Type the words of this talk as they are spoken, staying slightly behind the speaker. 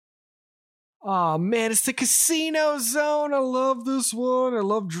Oh man, it's the Casino Zone. I love this one. I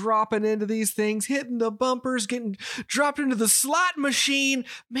love dropping into these things, hitting the bumpers, getting dropped into the slot machine.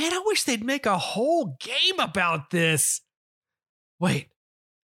 Man, I wish they'd make a whole game about this. Wait,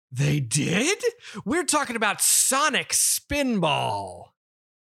 they did? We're talking about Sonic Spinball.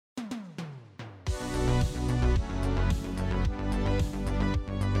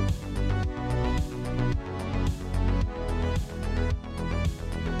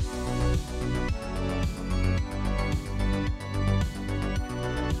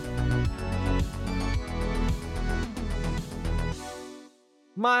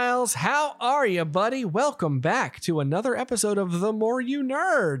 Miles, how are you, buddy? Welcome back to another episode of The More You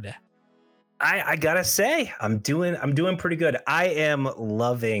Nerd. I gotta say, I'm doing pretty good. I am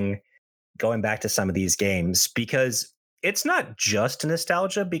loving going back to some of these games because it's not just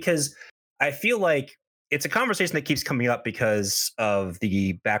nostalgia, because I feel like it's a conversation that keeps coming up because of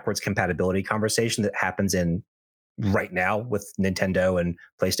the backwards compatibility conversation that happens in right now with Nintendo and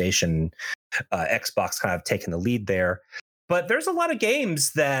PlayStation, Xbox kind of taking the lead there. But there's a lot of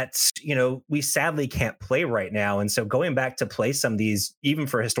games that, we sadly can't play right now. And so going back to play some of these, even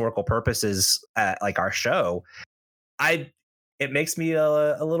for historical purposes, like our show, it makes me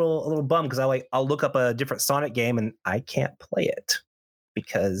a little bummed because I'll look up a different Sonic game and I can't play it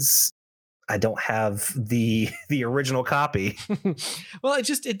because I don't have the original copy. Well,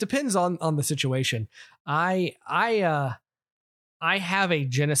 it depends on the situation. I have a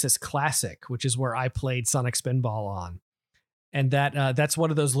Genesis Classic, which is where I played Sonic Spinball on. And that's one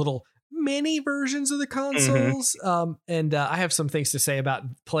of those little mini versions of the consoles. Mm-hmm. And I have some things to say about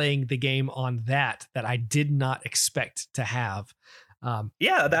playing the game on that I did not expect to have.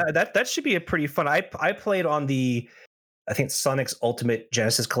 Yeah, that should be a pretty fun. I played on the, I think, Sonic's Ultimate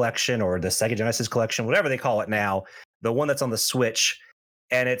Genesis Collection or the Sega Genesis Collection, whatever they call it now, the one that's on the Switch.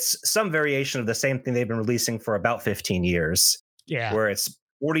 And it's some variation of the same thing they've been releasing for about 15 years. Yeah. Where it's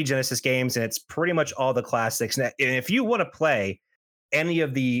 40 Genesis games, and it's pretty much all the classics. And if you want to play any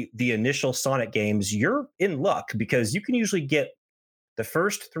of the initial Sonic games, you're in luck because you can usually get the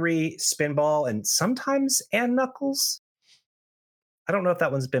first 3 Spinball and sometimes and Knuckles. I don't know if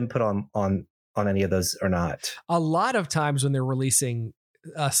that one's been put on any of those or not. A lot of times when they're releasing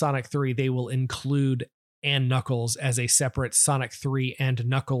Sonic 3, they will include and Knuckles as a separate Sonic 3 and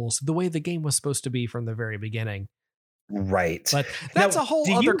Knuckles, the way the game was supposed to be from the very beginning. Right. But that's a whole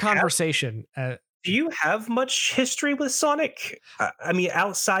other conversation. Do you have much history with Sonic? I mean,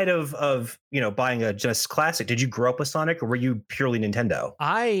 outside of buying a Genesis Classic, did you grow up with Sonic or were you purely Nintendo?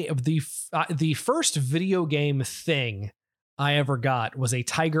 The first video game thing I ever got was a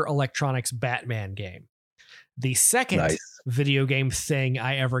Tiger Electronics Batman game. The second video game thing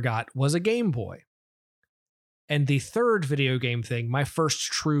I ever got was a Game Boy. And the third video game thing, my first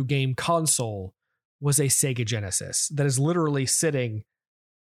true game console, was a Sega Genesis that is literally sitting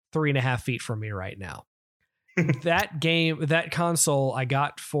 3.5 feet from me right now. That console I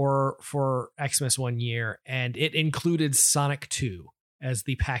got for Xmas one year, and it included Sonic 2 as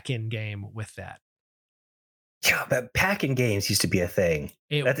the pack-in game with that. Yeah, but pack-in games used to be a thing.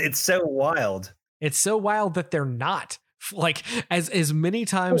 It's so wild. It's so wild that they're not. Like as many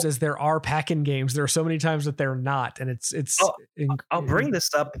times as there are pack-in games, there are so many times that they're not, and it's. I'll bring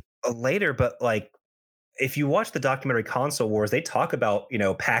this up later, but like, if you watch the documentary Console Wars, they talk about,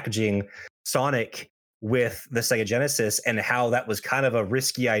 packaging Sonic with the Sega Genesis and how that was kind of a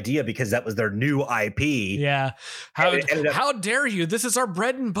risky idea because that was their new IP. Yeah. How dare you? This is our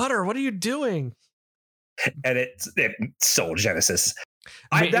bread and butter. What are you doing? And it sold Genesis.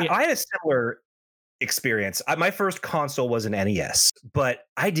 I had a similar experience. My first console was an NES, but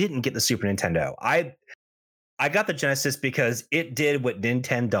I didn't get the Super Nintendo. I got the Genesis because it did what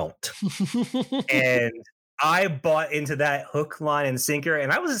Nintendo don't. And I bought into that hook, line, and sinker.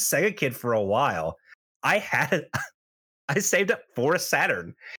 And I was a Sega kid for a while. I saved up for a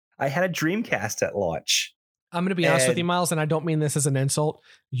Saturn. I had a Dreamcast at launch. I'm going to be honest with you, Miles, and I don't mean this as an insult.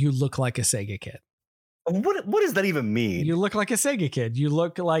 You look like a Sega kid. What does that even mean? You look like a Sega kid. You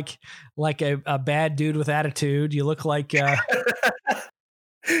look like a bad dude with attitude. You look like...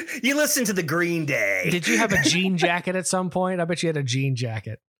 You listen to the Green Day. Did you have a jean jacket at some point? I bet you had a jean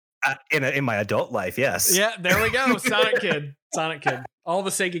jacket. In my adult life, yes. Yeah, there we go. Sonic Kid. All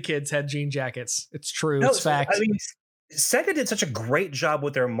the Sega kids had jean jackets. It's true. It's fact. I mean, Sega did such a great job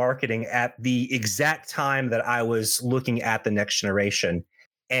with their marketing at the exact time that I was looking at the next generation.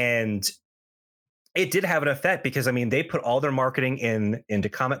 And it did have an effect because, I mean, they put all their marketing into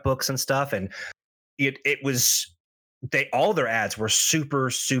comic books and stuff. And all their ads were super,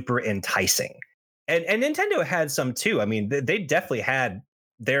 super enticing. And Nintendo had some too. I mean, they definitely had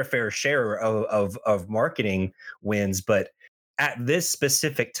their fair share of marketing wins, but at this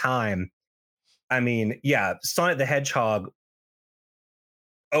specific time, I mean, yeah, Sonic the Hedgehog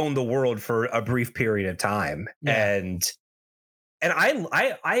owned the world for a brief period of time, Yeah. and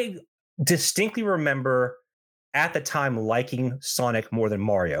I distinctly remember at the time liking Sonic more than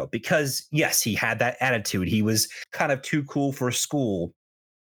Mario because yes, he had that attitude. He was kind of too cool for school.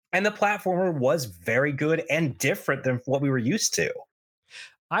 And the platformer was very good and different than what we were used to.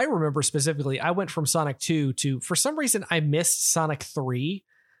 I remember specifically, I went from Sonic 2 to, for some reason, I missed Sonic 3,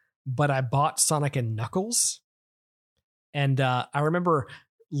 but I bought Sonic and Knuckles. And I remember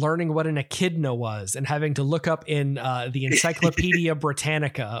learning what an echidna was and having to look up in the Encyclopedia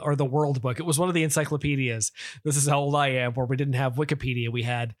Britannica or the World Book. It was one of the encyclopedias. This is how old I am, where we didn't have Wikipedia. We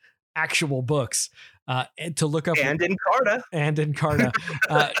had actual books to look up. And Encarta.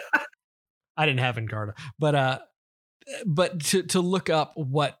 I didn't have Encarta, but to look up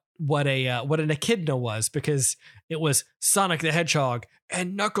what an echidna was, because it was Sonic the Hedgehog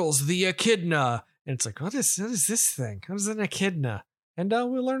and Knuckles the echidna. And it's like, what is this thing? What is an echidna? And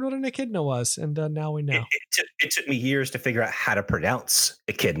we learned what an echidna was, and now we know. It took me years to figure out how to pronounce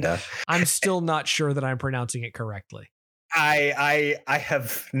echidna. I'm still not sure that I'm pronouncing it correctly. I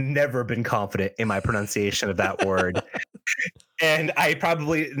have never been confident in my pronunciation of that word, and I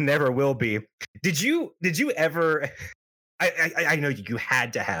probably never will be. Did you ever? I know you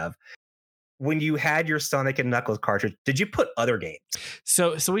had to have. When you had your Sonic and Knuckles cartridge, did you put other games?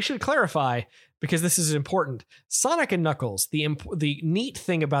 So we should clarify, because this is important. Sonic and Knuckles, the neat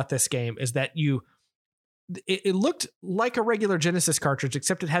thing about this game is that it looked like a regular Genesis cartridge,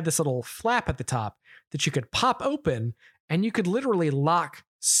 except it had this little flap at the top that you could pop open, and you could literally lock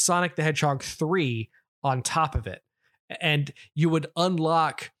Sonic the Hedgehog 3 on top of it. And you would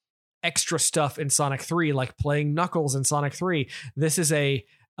unlock extra stuff in Sonic 3, like playing Knuckles in Sonic 3. This is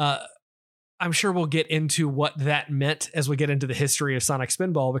I'm sure we'll get into what that meant as we get into the history of Sonic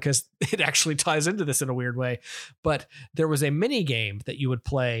Spinball, because it actually ties into this in a weird way. But there was a mini game that you would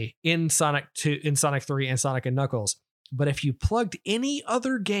play in Sonic 3 and Sonic and Knuckles. But if you plugged any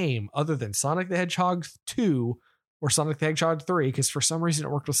other game other than Sonic the Hedgehog 2 or Sonic the Hedgehog 3, because for some reason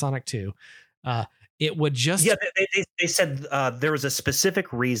it worked with Sonic 2, it would just... Yeah, they said there was a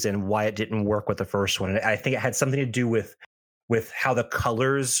specific reason why it didn't work with the first one. And I think it had something to do with how the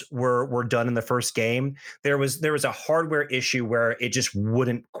colors were done in the first game. There was a hardware issue where it just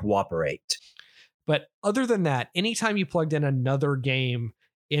wouldn't cooperate. But other than that, anytime you plugged in another game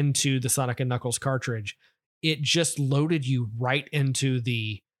into the Sonic and Knuckles cartridge, it just loaded you right into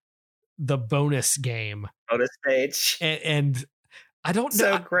the bonus game. Bonus stage. And I don't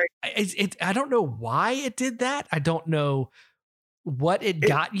know. So great. I don't know why it did that. I don't know what it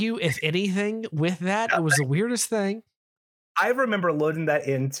got you, if anything, with that. It was the weirdest thing. I remember loading that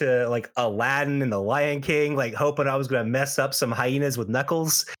into like Aladdin and the Lion King, like hoping I was going to mess up some hyenas with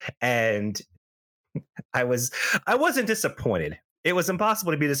Knuckles. And I wasn't disappointed. It was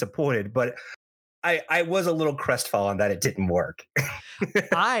impossible to be disappointed, but I was a little crestfallen that it didn't work.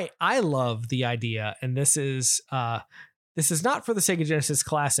 I love the idea. And this is not for the Sega Genesis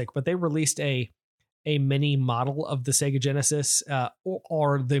Classic, but they released a mini model of the Sega Genesis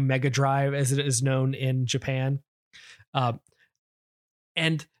or the Mega Drive, as it is known in Japan.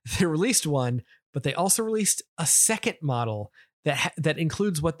 And they released one, but they also released a second model that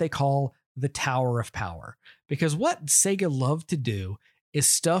includes what they call the Tower of Power. Because what Sega loved to do is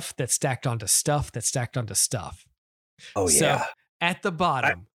stuff that stacked onto stuff that stacked onto stuff. Oh, so yeah. At the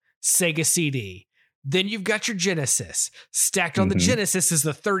bottom, Sega CD. Then you've got your Genesis. Stacked on the Genesis is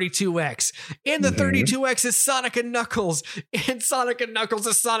the 32X. In the 32X is Sonic and Knuckles. In Sonic and Knuckles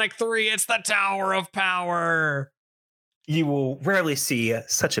is Sonic 3. It's the Tower of Power. You will rarely see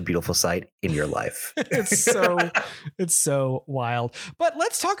such a beautiful sight in your life. It's so wild. But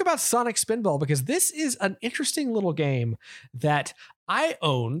let's talk about Sonic Spinball, because this is an interesting little game that I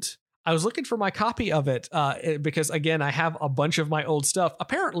owned. I was looking for my copy of it because, again, I have a bunch of my old stuff.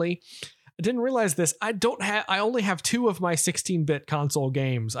 Apparently, I didn't realize this. I only have 2 of my 16-bit console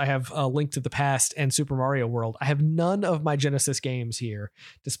games. I have Link to the Past and Super Mario World. I have none of my Genesis games here,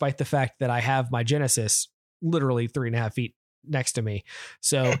 despite the fact that I have my Genesis literally 3.5 feet next to me.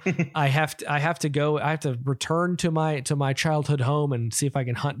 So I have to return to my childhood home and see if I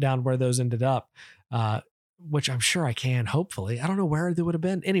can hunt down where those ended up, which I'm sure I can, hopefully. I don't know where they would have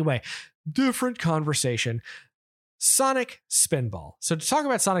been. Anyway, different conversation. Sonic Spinball. So to talk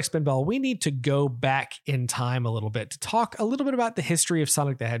about Sonic Spinball, we need to go back in time a little bit to talk a little bit about the history of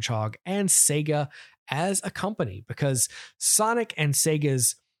Sonic the Hedgehog and Sega as a company, because Sonic and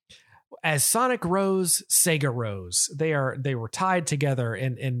Sega's As Sonic rose, Sega rose. They were tied together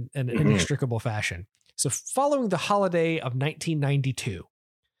in an inextricable fashion. So following the holiday of 1992,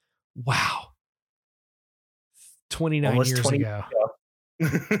 wow, 29 almost years 20 ago.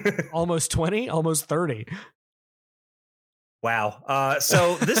 Almost 20, almost 30. Wow.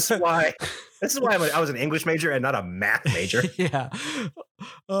 So this is why I was an English major and not a math major. Yeah.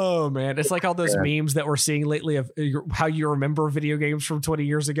 Oh man, it's like all those memes that we're seeing lately of how you remember video games from 20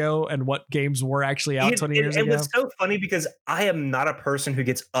 years ago and what games were actually out 20 years ago. It was so funny because I am not a person who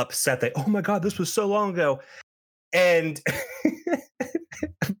gets upset that, oh my God, this was so long ago. And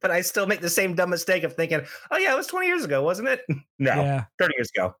but I still make the same dumb mistake of thinking, oh yeah, it was 20 years ago, wasn't it? No, yeah. 30 years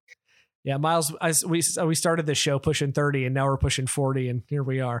ago. Yeah, Miles, we started this show pushing 30 and now we're pushing 40 and here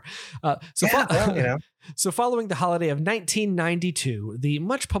we are. So following the holiday of 1992, the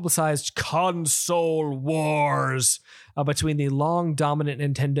much publicized console wars between the long dominant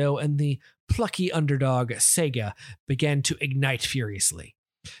Nintendo and the plucky underdog Sega began to ignite furiously.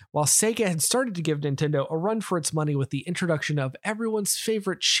 While Sega had started to give Nintendo a run for its money with the introduction of everyone's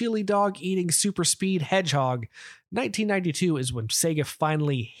favorite chili dog eating super speed hedgehog, 1992 is when Sega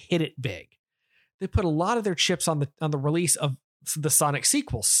finally hit it big. They put a lot of their chips on the release of the Sonic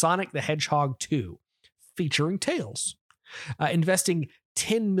sequel, Sonic the Hedgehog 2, featuring Tails, investing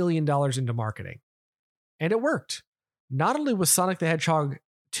 $10 million into marketing. And it worked. Not only was Sonic the Hedgehog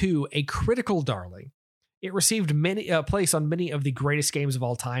 2 a critical darling, it received many place on many of the greatest games of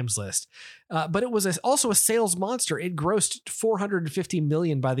all times list, but it was also a sales monster. It grossed $450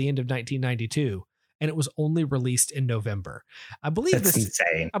 million by the end of 1992, and it was only released in November. I believe That's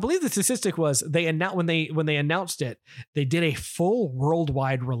insane. I believe the statistic was when they announced it, they did a full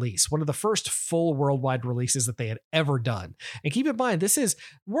worldwide release, one of the first full worldwide releases that they had ever done. And keep in mind,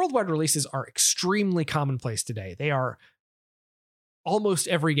 worldwide releases are extremely commonplace today. They are. Almost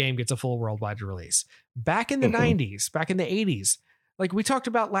every game gets a full worldwide release. Back in the 90s, back in the 80s, like we talked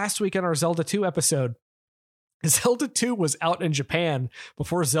about last week on our Zelda 2 episode, Zelda 2 was out in Japan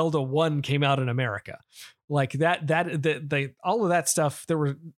before Zelda 1 came out in America. Like all of that stuff, there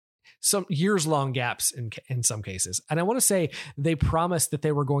were some years-long gaps in some cases. And I want to say they promised that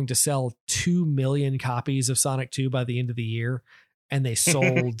they were going to sell 2 million copies of Sonic 2 by the end of the year, and they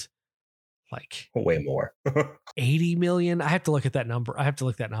sold like way more. 80 million. I have to look at that number. I have to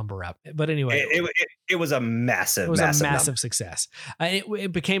look that number up. But anyway, it was a massive. It was a massive success.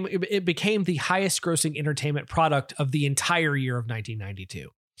 It became the highest grossing entertainment product of the entire year of 1992.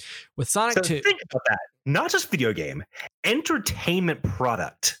 With Sonic 2. Think about that. Not just video game, entertainment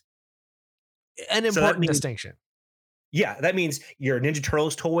product. An important distinction. Yeah, that means your Ninja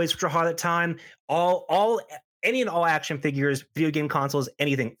Turtles toys, which were hot at the time, any and all action figures, video game consoles,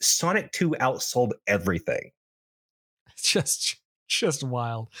 anything. Sonic 2 outsold everything. It's just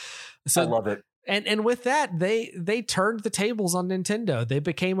wild. So, I love it. And with that, they turned the tables on Nintendo. They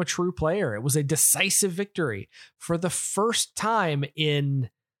became a true player. It was a decisive victory. For the first time in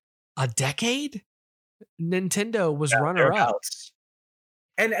a decade, Nintendo was runner-up.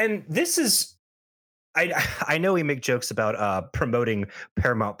 And this is, I know we make jokes about promoting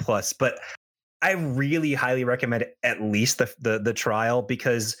Paramount Plus, but I really highly recommend at least the trial,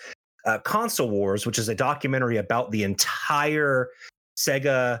 because Console Wars, which is a documentary about the entire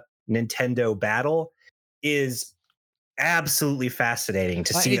Sega Nintendo battle, is absolutely fascinating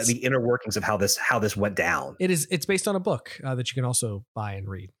to see the inner workings of how this went down. It's based on a book that you can also buy and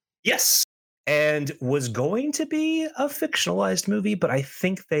read. Yes. And was going to be a fictionalized movie, but I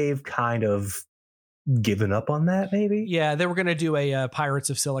think they've kind of given up on that, maybe. Yeah, they were going to do a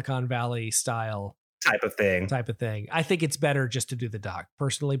Pirates of Silicon Valley style type of thing. I think it's better just to do the doc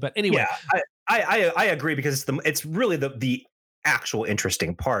personally, but anyway. Yeah, I agree, because it's really the actual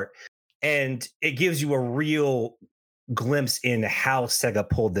interesting part, and it gives you a real glimpse in how Sega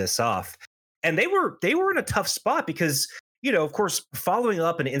pulled this off. And they were in a tough spot because, of course, following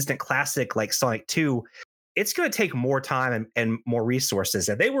up an instant classic like Sonic 2, it's going to take more time and more resources,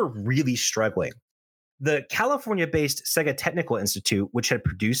 and they were really struggling. The California-based Sega Technical Institute, which had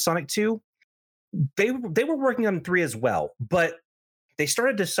produced Sonic 2, they were working on 3 as well, but they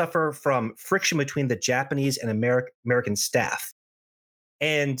started to suffer from friction between the Japanese and American staff.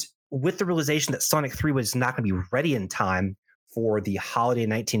 And with the realization that Sonic 3 was not going to be ready in time for the holiday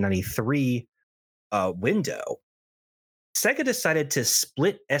 1993 window, Sega decided to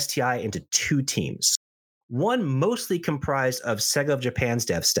split STI into 2 teams. One mostly comprised of Sega of Japan's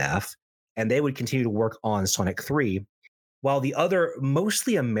dev staff, and they would continue to work on Sonic 3, while the other,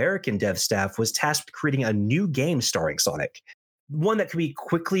 mostly American dev staff, was tasked with creating a new game starring Sonic, one that could be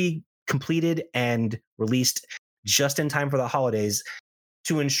quickly completed and released just in time for the holidays.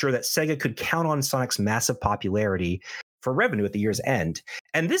 to ensure that Sega could count on Sonic's massive popularity for revenue at the year's end.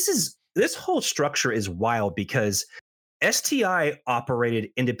 And this whole structure is wild because STI operated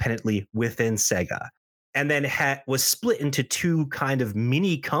independently within Sega and then was split into two kind of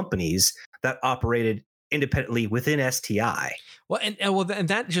mini companies that operated independently within STI. Well, and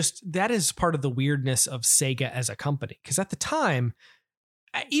that is part of the weirdness of Sega as a company, because at the time,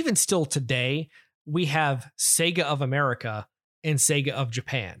 even still today, we have Sega of America and Sega of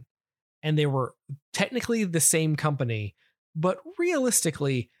Japan, and they were technically the same company, but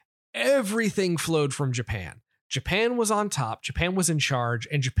realistically, everything flowed from Japan. Japan was on top, Japan was in charge,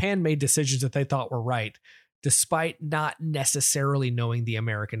 and Japan made decisions that they thought were right, despite not necessarily knowing the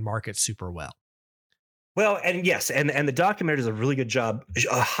American market super well. Well, and yes, and the documentary does a really good job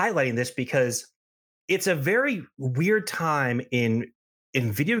highlighting this, because it's a very weird time in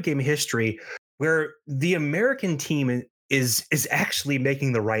video game history where the American team is actually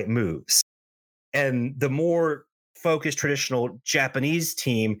making the right moves, and the more focused traditional Japanese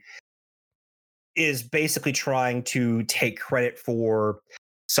team is basically trying to take credit for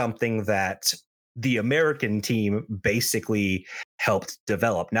something that the American team basically helped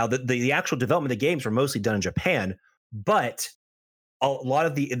develop. Now, the actual development of the games were mostly done in Japan, but a lot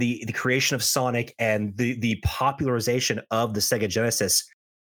of the creation of Sonic and the popularization of the Sega Genesis,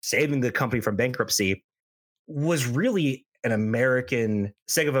 saving the company from bankruptcy, was really an American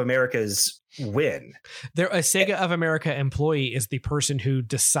Sega of America's win. A Sega of America employee is the person who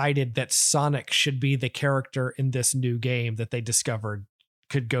decided that Sonic should be the character in this new game that they discovered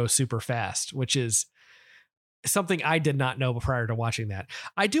could go super fast, which is something I did not know prior to watching that.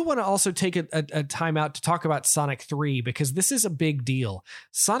 I do want to also take a time out to talk about Sonic 3, because this is a big deal.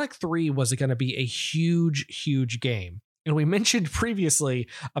 Sonic 3 was going to be a huge, huge game. And we mentioned previously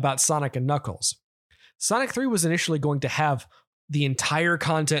about Sonic and Knuckles. Sonic 3 was initially going to have the entire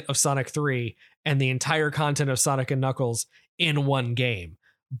content of Sonic 3 and the entire content of Sonic and Knuckles in one game.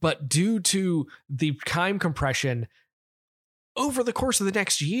 But due to the time compression over the course of the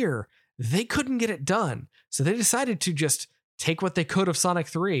next year, they couldn't get it done. So they decided to just take what they could of Sonic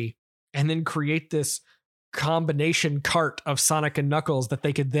 3 and then create this combination cart of Sonic and Knuckles that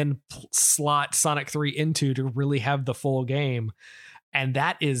they could then slot Sonic 3 into to really have the full game. And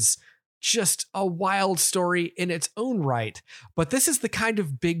that is just a wild story in its own right. But this is the kind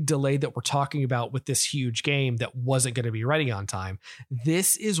of big delay that we're talking about with this huge game that wasn't going to be ready on time.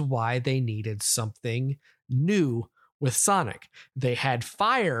 This is why they needed something new with Sonic. They had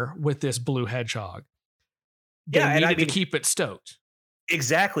fire with this blue hedgehog. They needed to keep it stoked.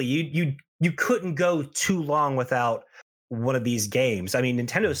 Exactly. You couldn't go too long without one of these games. I mean,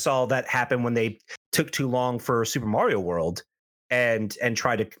 Nintendo saw that happen when they took too long for Super Mario World and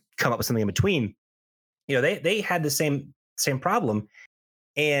tried to come up with something in between. You know, they had the same problem.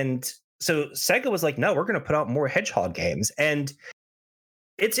 And so Sega was like, no, we're going to put out more Hedgehog games. And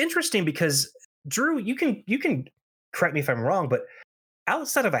it's interesting because, Drew, you can correct me if I'm wrong, but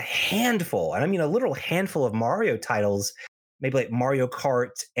outside of a handful, and I mean a literal handful of Mario titles, maybe like Mario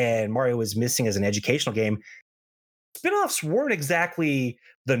Kart and Mario is Missing as an educational game, spin-offs weren't exactly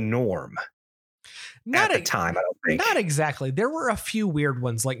the norm at the time, I don't think. Not exactly. There were a few weird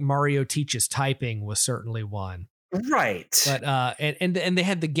ones, like Mario Teaches Typing was certainly one. Right. But and they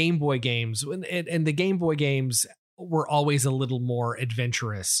had the Game Boy games, and the Game Boy games were always a little more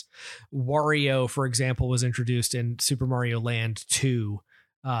adventurous. Wario, for example, was introduced in Super Mario Land 2,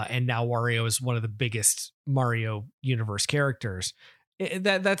 and now Wario is one of the biggest Mario universe characters.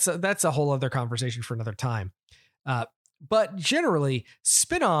 That's a whole other conversation for another time. But generally,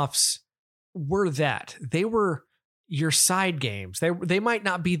 spin-offs were that. They were your side games. They might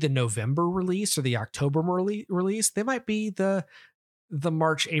not be the November release or the October release. They might be the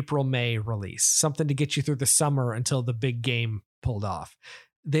March, April, May release, something to get you through the summer until the big game pulled off.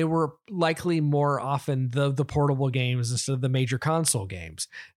 They were likely more often the portable games instead of the major console games.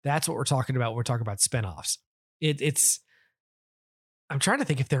 That's what we're talking about. We're talking about spinoffs. I'm trying to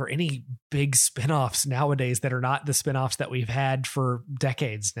think if there are any big spinoffs nowadays that are not the spinoffs that we've had for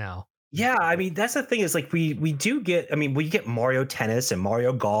decades now. Yeah, I mean, that's the thing is like we do get, I mean, we get Mario Tennis and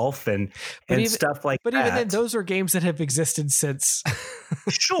Mario Golf and stuff like that. But even then, those are games that have existed since.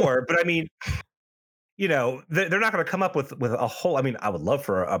 Sure, but I mean, you know, they're not going to come up with a whole, I mean, I would love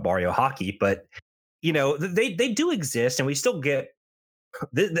for a Mario Hockey, but, you know, they do exist, and we still get,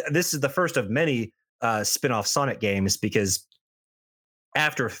 this is the first of many spin-off Sonic games, because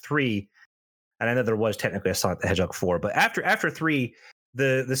after 3, and I know there was technically a Sonic the Hedgehog 4, but after 3,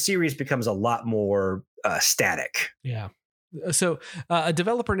 the series becomes a lot more static. Yeah. So a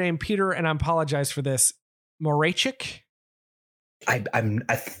developer named Peter, and I apologize for this, Morachik,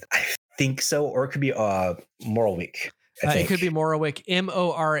 I think so, or it could be Moralwick. It could be Morawiec,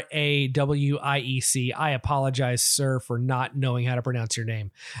 Morawiec. I apologize, sir, for not knowing how to pronounce your name.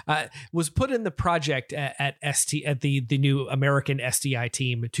 Was put in the project at the new American STI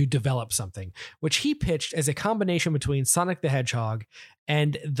team to develop something, which he pitched as a combination between Sonic the Hedgehog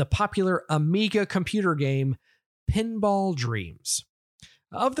and the popular Amiga computer game Pinball Dreams.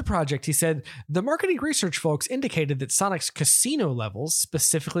 Of the project, he said, the marketing research folks indicated that Sonic's casino levels,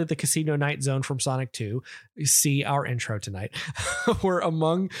 specifically the casino night zone from Sonic 2, see our intro tonight, were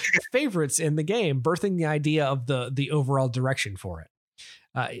among favorites in the game, birthing the idea of the overall direction for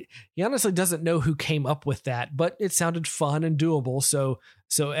it. He honestly doesn't know who came up with that, but it sounded fun and doable, so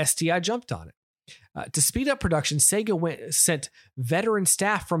STI jumped on it. To speed up production, Sega sent veteran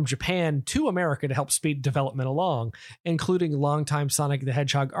staff from Japan to America to help speed development along, including longtime Sonic the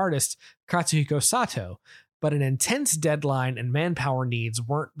Hedgehog artist Katsuhiko Sato. But an intense deadline and manpower needs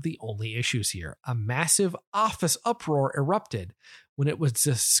weren't the only issues here. A massive office uproar erupted when it was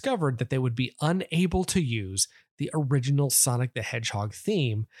discovered that they would be unable to use the original Sonic the Hedgehog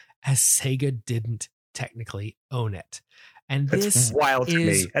theme, as Sega didn't technically own it. And this wild to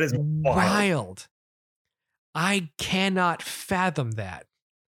me. That is wild. I cannot fathom that.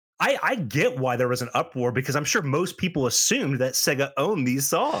 I get why there was an uproar, because I'm sure most people assumed that Sega owned these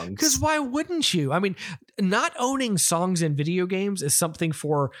songs. Because why wouldn't you? I mean, not owning songs in video games is something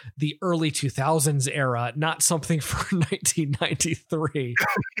for the early 2000s era, not something for 1993.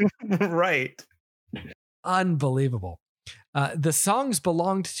 Right. Unbelievable. The songs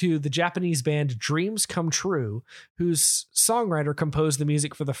belonged to the Japanese band Dreams Come True, whose songwriter composed the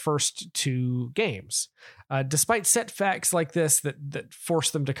music for the first two games. Despite setbacks like this that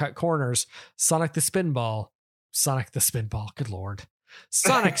forced them to cut corners, Sonic, good lord.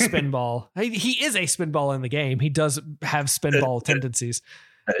 Sonic Spinball, he is a spinball in the game. He does have spinball tendencies.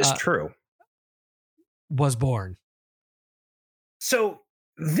 That is true. Was born. So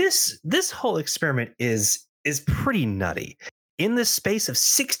this whole experiment is pretty nutty. In the space of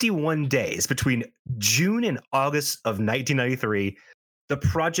 61 days between June and August of 1993, the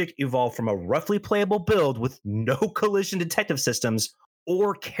project evolved from a roughly playable build with no collision detective systems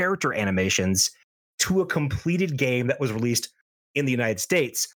or character animations to a completed game that was released in the United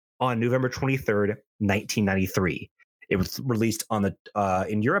States on November 23rd, 1993. It was released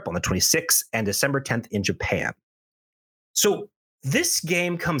in Europe on the 26th and December 10th in Japan. So this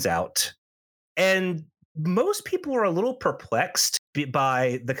game comes out, and most people are a little perplexed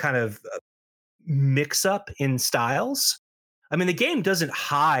by the kind of mix-up in styles. I mean, the game doesn't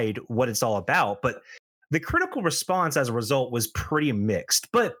hide what it's all about, but the critical response as a result was pretty mixed,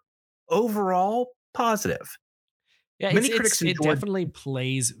 but overall positive. Yeah, it definitely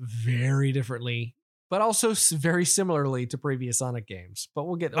plays very differently, but also very similarly to previous Sonic games. But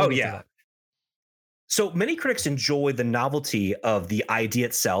we'll get to that. So many critics enjoy the novelty of the idea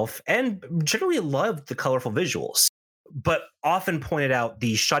itself and generally loved the colorful visuals, but often pointed out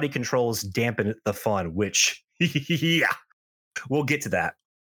the shoddy controls dampen the fun, which, yeah, we'll get to that.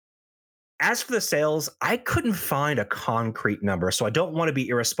 As for the sales, I couldn't find a concrete number, so I don't want to be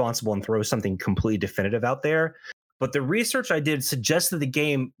irresponsible and throw something completely definitive out there. But the research I did suggests that the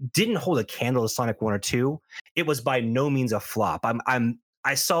game didn't hold a candle to Sonic 1 or 2. It was by no means a flop.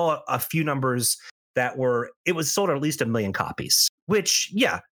 I saw a few numbers that it was sold at least 1 million copies, which,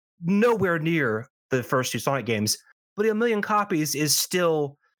 yeah, nowhere near the first two Sonic games, but 1 million copies is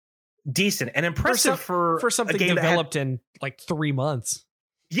still decent and impressive for something developed in like 3 months.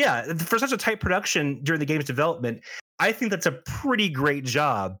 Yeah, for such a tight production during the game's development, I think that's a pretty great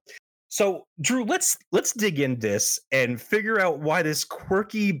job. So, Drew, let's dig into this and figure out why this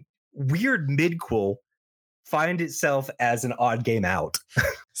quirky, weird midquel finds itself as an odd game out.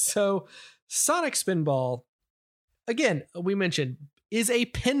 So, Sonic Spinball, again, we mentioned, is a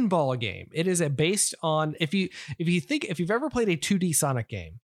pinball game. It is based on, if you've ever played a 2D Sonic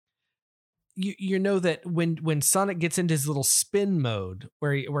game, you know that when Sonic gets into his little spin mode,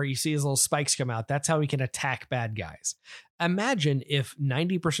 where you see his little spikes come out, that's how he can attack bad guys. Imagine if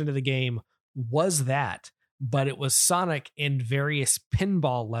 90% of the game was that, but it was Sonic in various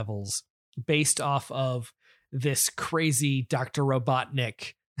pinball levels based off of this crazy Dr.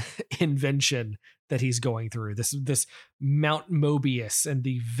 Robotnik invention that he's going through, this Mount Mobius and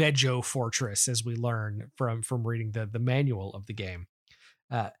the Vejo Fortress, as we learn from reading the manual of the game.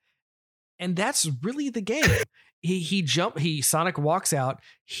 And that's really the game. Sonic walks out,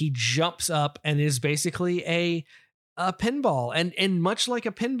 he jumps up and is basically a pinball. And much like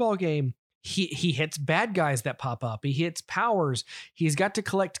a pinball game, he hits bad guys that pop up. He hits powers. He's got to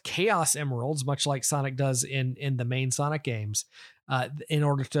collect chaos emeralds, much like Sonic does in the main Sonic games, in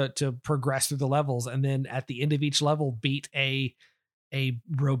order to progress through the levels. And then at the end of each level, beat a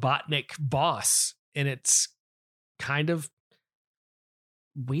Robotnik boss. And it's kind of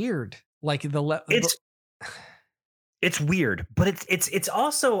weird. Like it's weird, but it's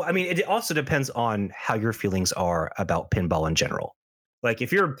also, I mean, it also depends on how your feelings are about pinball in general. Like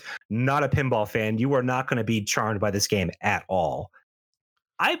if you're not a pinball fan, you are not going to be charmed by this game at all.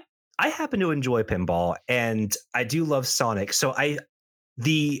 I happen to enjoy pinball and I do love Sonic. So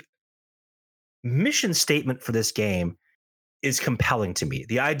the mission statement for this game is compelling to me.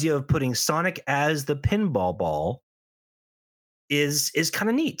 The idea of putting Sonic as the pinball ball is kind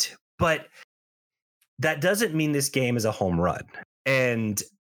of neat, but that doesn't mean this game is a home run. And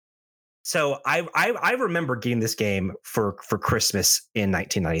so I remember getting this game for Christmas in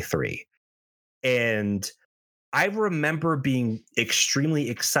 1993. And I remember being extremely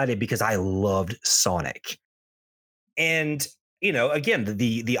excited because I loved Sonic. And, you know, again,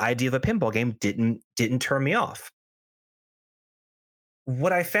 the idea of a pinball game didn't turn me off.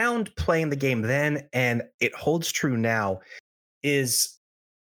 What I found playing the game then, and it holds true now, is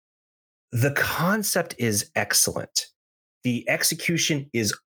the concept is excellent. The execution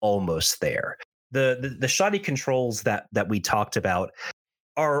is almost there. The shoddy controls that we talked about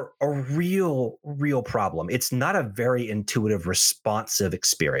are a real problem. It's not a very intuitive, responsive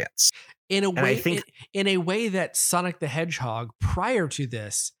experience. In a way, in a way that Sonic the Hedgehog prior to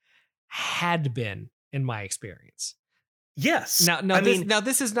this had been, in my experience. Yes. Now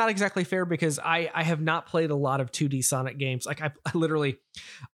this is not exactly fair because I have not played a lot of 2D Sonic games. Like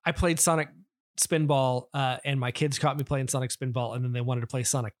I played Sonic Spinball and my kids caught me playing Sonic Spinball and then they wanted to play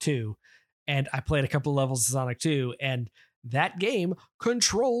Sonic 2 and I played a couple of levels of Sonic 2 and that game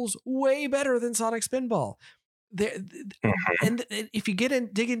controls way better than Sonic Spinball. And if you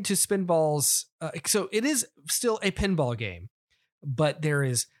dig into Spinball's, so it is still a pinball game, but there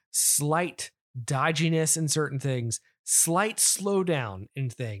is slight dodginess in certain things, slight slowdown in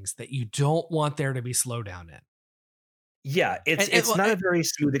things that you don't want there to be slowdown in. Yeah, it's not a very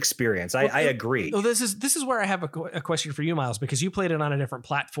smooth experience. I agree. Well, this is where I have a question for you, Miles, because you played it on a different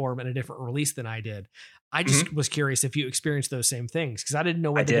platform and a different release than I did. I just was curious if you experienced those same things because I didn't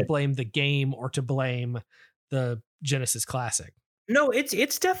know whether to blame the game or to blame the Genesis Classic. No,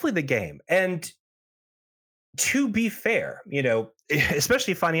 it's definitely the game. And to be fair, you know,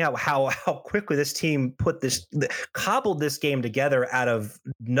 especially finding out how quickly this team cobbled this game together out of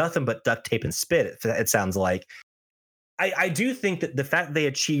nothing but duct tape and spit, it sounds like. I do think that the fact they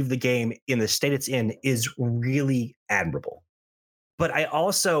achieved the game in the state it's in is really admirable. But I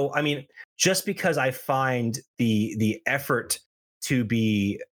also, I mean, just because I find the effort to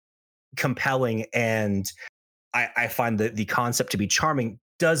be compelling and I find the concept to be charming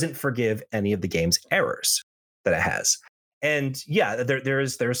doesn't forgive any of the game's errors that it has. And yeah,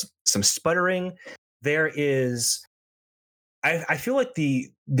 there's some sputtering. There is, I feel like the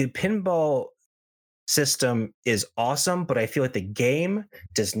pinball system is awesome, but I feel like the game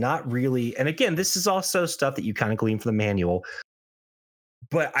does not really, and again, this is also stuff that you kind of glean from the manual,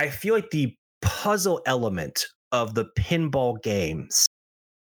 but I feel like the puzzle element of the pinball games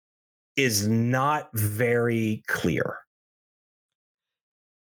is not very clear.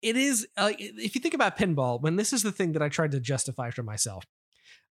 It is, if you think about pinball, when this is the thing that I tried to justify for myself,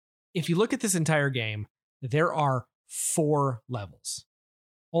 if you look at this entire game, there are 4 levels,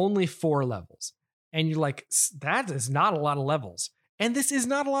 only 4 levels. And you're like, that is not a lot of levels. And this is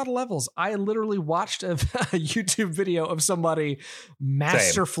not a lot of levels. I literally watched a YouTube video of somebody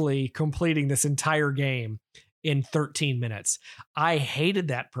masterfully completing this entire game in 13 minutes. I hated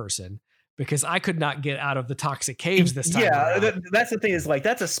that person because I could not get out of the toxic caves this time. Yeah, that's the thing is like,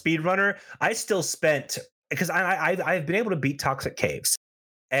 that's a speedrunner. I still spent, because I've been able to beat toxic caves,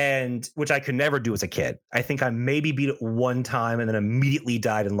 and which I could never do as a kid. I think I maybe beat it one time and then immediately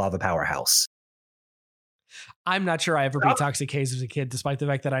died in Lava Powerhouse. I'm not sure I ever beat Toxic Caves as a kid, despite the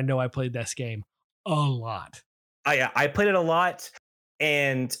fact that I know I played this game a lot. I played it a lot,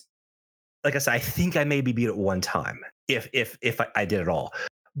 and like I said, I think I maybe beat it one time, if I did it all.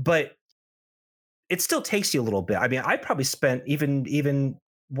 But it still takes you a little bit. I mean, I probably spent even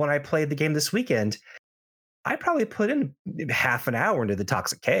when I played the game this weekend, I probably put in half an hour into the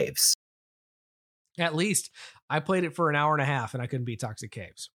Toxic Caves. At least I played it for an hour and a half, and I couldn't beat Toxic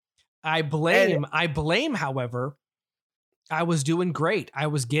Caves. I blame, however, I was doing great. I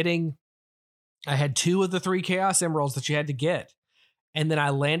had 2 of the 3 Chaos Emeralds that you had to get. And then I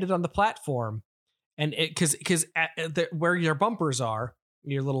landed on the platform and because where your bumpers are,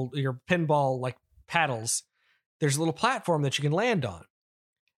 your pinball like paddles, there's a little platform that you can land on.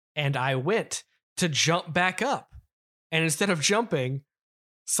 And I went to jump back up. And instead of jumping,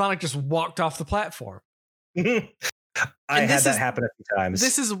 Sonic just walked off the platform. I had that happen a few times.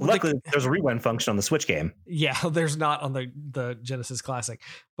 This is luckily there's a rewind function on the Switch game. Yeah, there's not on the Genesis Classic,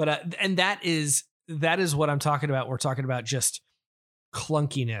 but and that is what I'm talking about. We're talking about just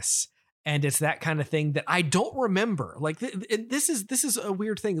clunkiness, and it's that kind of thing that I don't remember. Like this is a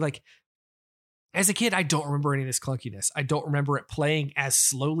weird thing. Like as a kid, I don't remember any of this clunkiness. I don't remember it playing as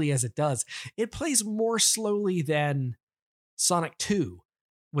slowly as it does. It plays more slowly than Sonic 2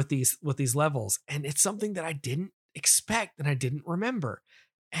 with these levels, and it's something that I didn't expect and I didn't remember.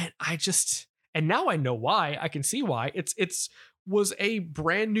 And now I know why. I can see why. It's was a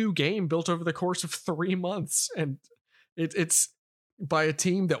brand new game built over the course of 3 months, and it's by a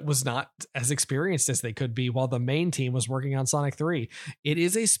team that was not as experienced as they could be while the main team was working on Sonic 3. It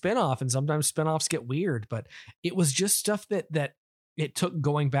is a spinoff, and sometimes spinoffs get weird, but it was just stuff that it took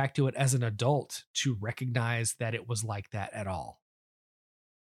going back to it as an adult to recognize that it was like that at all.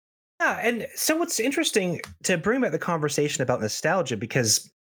 Yeah, and so it's interesting to bring back the conversation about nostalgia,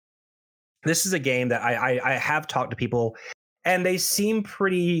 because this is a game that I have talked to people, and they seem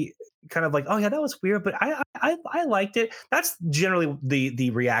pretty kind of like, oh yeah, that was weird, but I liked it. That's generally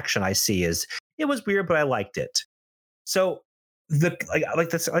the reaction I see is, it was weird, but I liked it. So like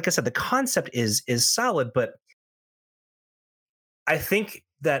I said, the concept is solid, but I think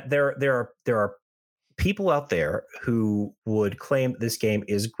that there are people out there who would claim this game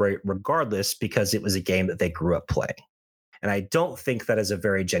is great regardless because it was a game that they grew up playing. And I don't think that is a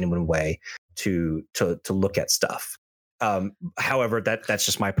very genuine way to look at stuff. However, that's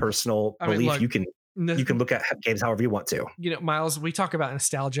just my personal belief. Look, you can look at games however you want to. Miles, we talk about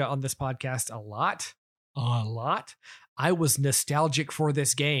nostalgia on this podcast a lot. I was nostalgic for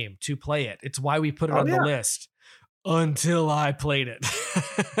this game to play it. It's why we put it on the list. Until I played it.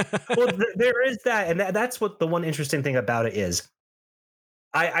 Well, there is that. And that's what the one interesting thing about it is.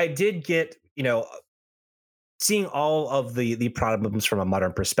 I did get, seeing all of the problems from a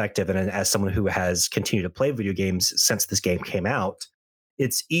modern perspective. And as someone who has continued to play video games since this game came out,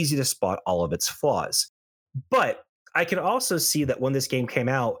 it's easy to spot all of its flaws. But I can also see that when this game came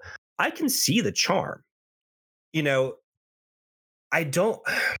out, I can see the charm.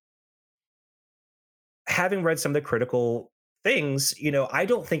 Having read some of the critical things, I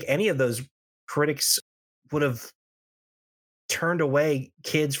don't think any of those critics would have turned away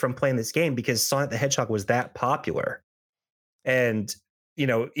kids from playing this game because Sonic the Hedgehog was that popular. And,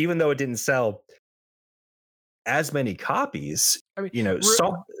 even though it didn't sell as many copies,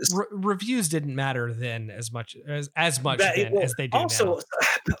 reviews didn't matter then as much as they do also,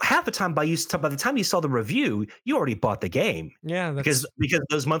 now. Half the time by the time you saw the review, you already bought the game. Yeah, because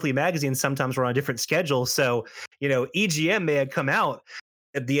those monthly magazines sometimes were on a different schedule. So, EGM may have come out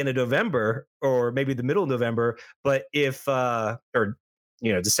at the end of November or maybe the middle of November, but if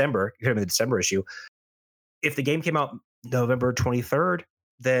December, it could have been the December issue. If the game came out November 23rd,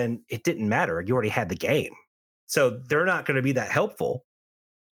 then it didn't matter. You already had the game. So they're not going to be that helpful.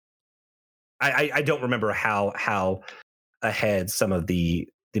 I don't remember how ahead some of the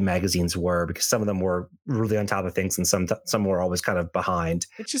magazines were, because some of them were really on top of things and some were always kind of behind.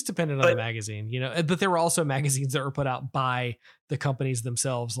 It just depended on the magazine, but there were also magazines that were put out by the companies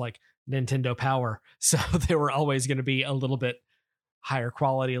themselves, like Nintendo Power. So they were always going to be a little bit higher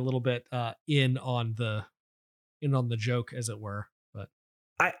quality, a little bit in on the joke, as it were. But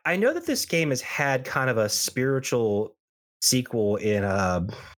I know that this game has had kind of a spiritual sequel in I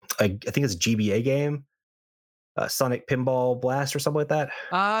think it's a GBA game, Sonic Pinball Blast or something like that.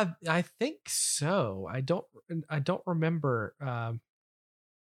 I think so. I don't remember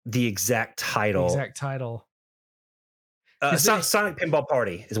the exact title. Sonic Pinball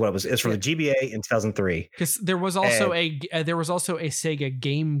Party is what it was. It's from the GBA in 2003. Because there was also a Sega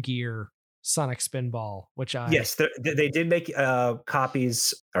Game Gear Sonic Spinball, which they did make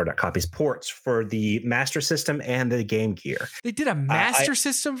ports for the Master System and the Game Gear. They did a Master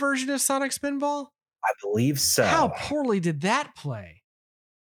System version of Sonic Spinball? I believe so. How poorly did that play?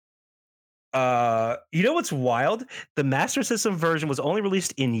 What's wild? The Master System version was only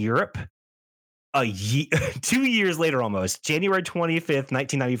released in Europe 2 years later, almost January 25th,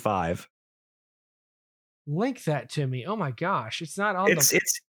 1995. Link that to me. Oh my gosh, it's not on.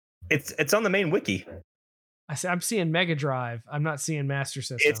 It's on the main wiki. I'm seeing Mega Drive. I'm not seeing Master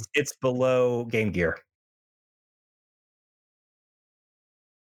System. It's below Game Gear.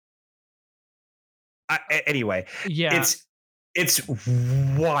 Anyway, yeah, it's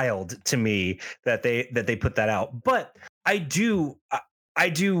wild to me that they put that out. But I do I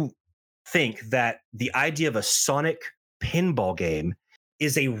do think that the idea of a Sonic pinball game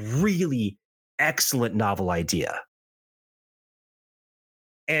is a really excellent novel idea.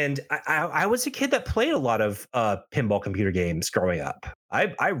 And I was a kid that played a lot of pinball computer games growing up.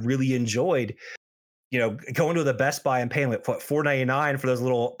 I really enjoyed, going to the Best Buy and paying like what $4.99 for those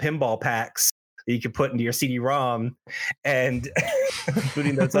little pinball packs that you could put into your CD-ROM and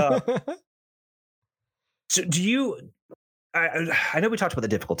booting those up. So do you? I know we talked about the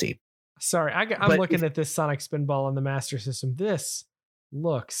difficulty. Sorry, I'm looking at this Sonic Spinball on the Master System. This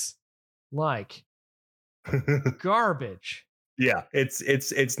looks like garbage. Yeah,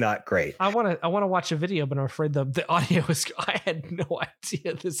 it's not great. I want to watch a video, but I'm afraid the audio is. I had no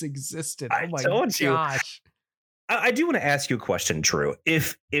idea this existed. Oh my gosh! I do want to ask you a question, Drew.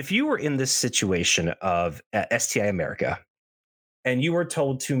 If you were in this situation of STI America, and you were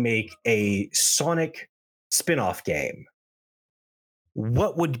told to make a Sonic spin-off game,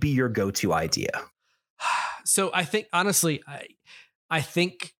 what would be your go-to idea? So I think honestly, I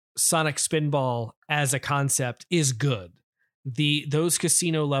think Sonic Spinball as a concept is good. Those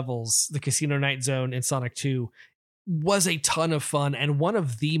casino levels, the Casino Night Zone in Sonic 2 was a ton of fun and one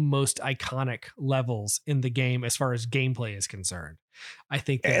of the most iconic levels in the game as far as gameplay is concerned. I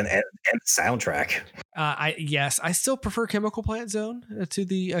think that, and soundtrack. I still prefer Chemical Plant Zone to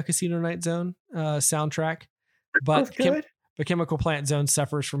the Casino Night Zone soundtrack, but Chemical Plant Zone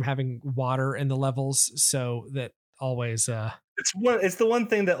suffers from having water in the levels, so that always it's the one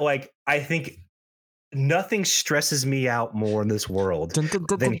thing that like I think nothing stresses me out more in this world than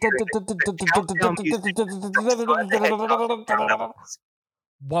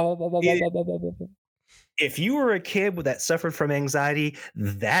if you were a kid that suffered from anxiety,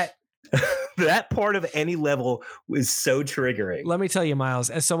 that that part of any level was so triggering. Let me tell you, Miles,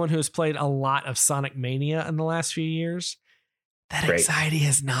 as someone who has played a lot of Sonic Mania in the last few years, that anxiety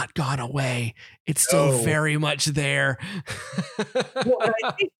has not gone away. It's still very much there. Well,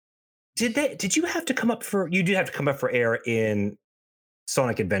 I think, did you have to come up for? You did have to come up for air in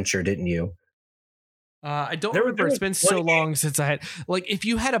Sonic Adventure, didn't you? I don't remember. It's been so long since I had. Like, if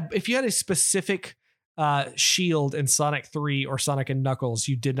you had a specific shield in Sonic 3 or Sonic and Knuckles,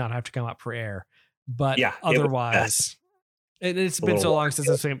 you did not have to come up for air. But otherwise, it's been so long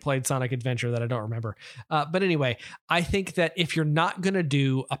since I've played Sonic Adventure that I don't remember. But anyway, I think that if you're not going to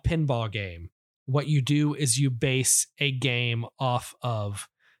do a pinball game, what you do is you base a game off of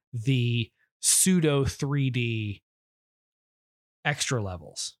the pseudo 3D extra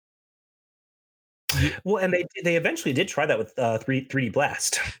levels. Well, and they eventually did try that with 3D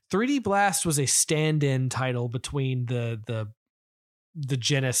Blast. 3D Blast was a stand-in title between the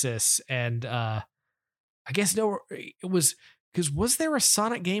Genesis and I guess it was because was there a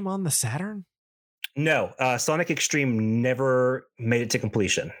Sonic game on the Saturn? No, Sonic Extreme never made it to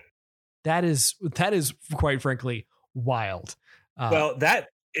completion. That is quite frankly wild. Well, that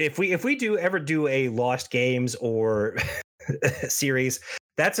if we do ever do a Lost Games or series,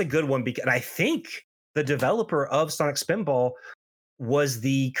 that's a good one because I think the developer of Sonic Spinball was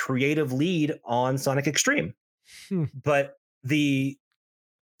the creative lead on Sonic Extreme. But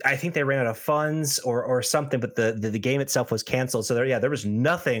I think they ran out of funds or something, but the game itself was canceled. So there was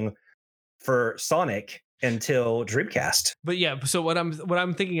nothing for Sonic until Dreamcast. But yeah, so what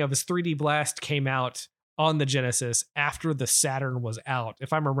I'm thinking of is 3D Blast came out on the Genesis after the Saturn was out.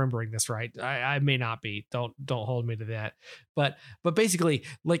 If I'm remembering this right, I may not be. Don't hold me to that. But basically,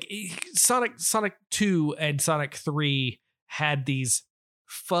 like Sonic 2 and Sonic 3 had these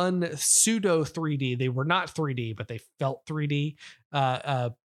fun pseudo 3D. They were not 3D, but they felt 3D.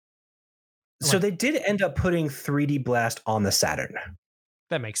 So they did end up putting 3D Blast on the Saturn.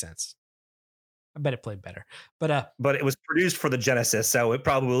 That makes sense. I bet it played better, but it was produced for the Genesis, so it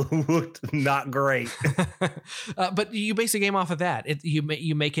probably looked not great. But you base a game off of that. You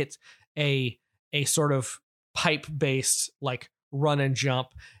make it a sort of pipe based like run and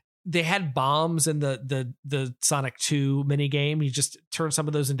jump. They had bombs in the Sonic 2 mini game. You just turn some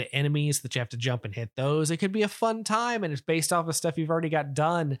of those into enemies that you have to jump and hit those. It could be a fun time, and it's based off of stuff you've already got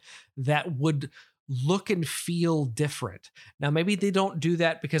done that would look and feel different. Now, maybe they don't do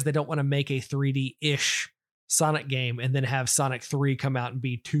that because they don't want to make a 3D-ish Sonic game and then have Sonic 3 come out and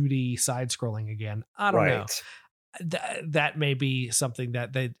be 2D side-scrolling again. I don't know. That may be something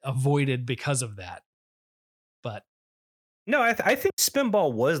that they avoided because of that. But no, I think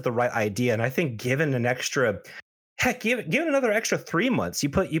Spinball was the right idea, and I think given an extra, given another extra 3 months, you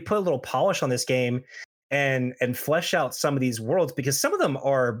put a little polish on this game and flesh out some of these worlds, because some of them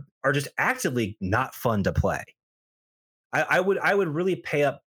are just actively not fun to play. I would really play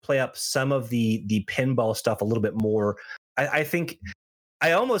up some of the pinball stuff a little bit more. I think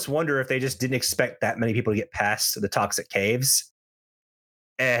I almost wonder if they just didn't expect that many people to get past the toxic caves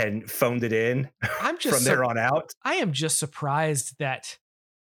and phoned it in from there on out. I am just surprised that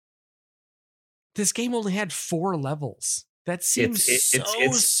this game only had 4 levels. That seems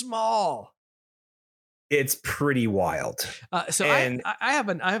it's small. It's pretty wild. I have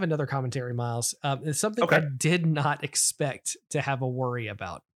another commentary, Miles. It's something I did not expect to have a worry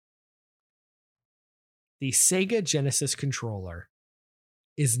about. The Sega Genesis controller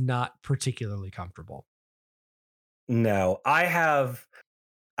is not particularly comfortable. No, I have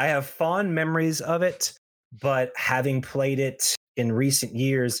fond memories of it, but having played it in recent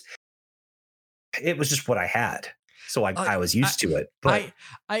years, it was just what I had. So I was used to it. But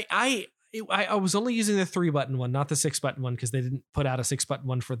I was only using the 3-button one, not the 6-button one, because they didn't put out a 6-button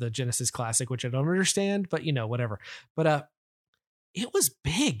one for the Genesis Classic, which I don't understand, but whatever. But it was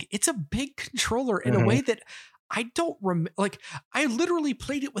big. It's a big controller in a way that I don't remember. Like, I literally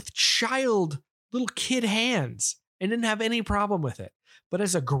played it with little kid hands and didn't have any problem with it. But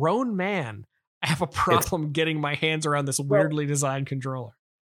as a grown man, I have a problem getting my hands around this weirdly designed controller.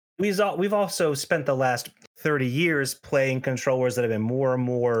 We've also spent the last 30 years playing controllers that have been more and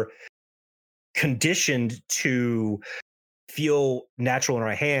more conditioned to feel natural in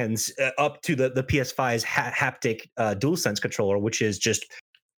our hands, up to the PS5's haptic DualSense controller, which is just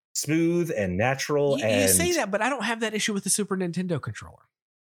smooth and natural. You say that, but I don't have that issue with the Super Nintendo controller.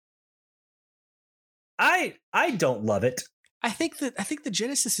 I don't love it. I think the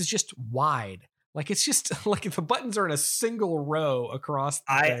Genesis is just wide. Like, it's just like if the buttons are in a single row across.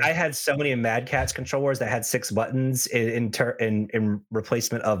 I had so many Mad Catz controllers that had 6 buttons in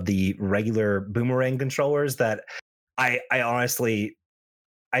replacement of the regular Boomerang controllers that I honestly,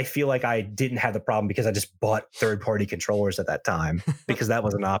 I feel like I didn't have the problem because I just bought third-party controllers at that time because that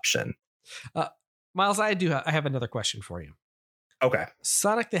was an option. Miles, I have another question for you. Okay.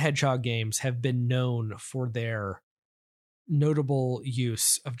 Sonic the Hedgehog games have been known for their notable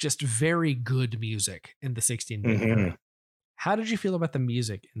use of just very good music in the 16-bit era. How did you feel about the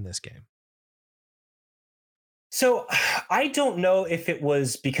music in this game? So I don't know if it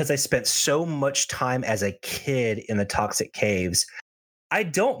was because I spent so much time as a kid in the toxic caves. I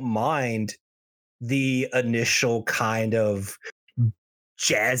don't mind the initial kind of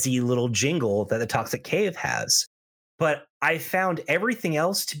jazzy little jingle that the toxic cave has, but I found everything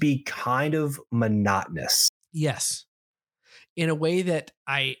else to be kind of monotonous. Yes. In a way that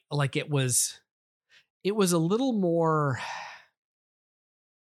I like, it was a little more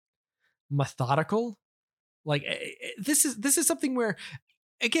methodical. Like, this is something where,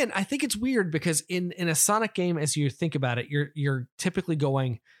 again, I think it's weird because in a Sonic game, as you think about it, you're typically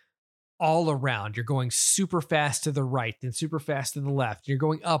going all around. You're going super fast to the right, then super fast to the left. You're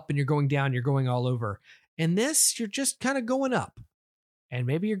going up and you're going down. You're going all over. In this, you're just kind of going up. And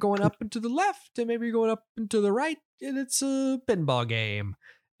maybe you're going up and to the left, and maybe you're going up and to the right, and it's a pinball game.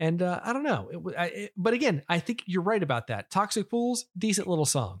 And I don't know. But again, I think you're right about that. Toxic Pools, decent little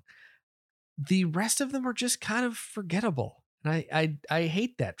song. The rest of them are just kind of forgettable. And I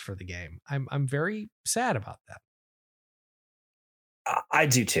hate that for the game. I'm very sad about that. I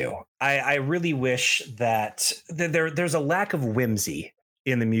do too. I really wish that there's a lack of whimsy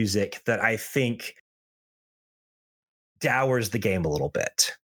in the music that I think dowers the game a little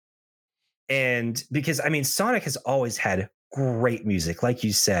bit. And because, I mean, Sonic has always had great music, like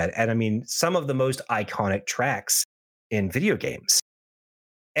you said. And I mean, some of the most iconic tracks in video games.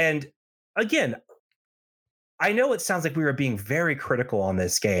 And again, I know it sounds like we were being very critical on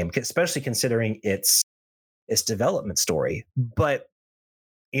this game, especially considering its development story. But,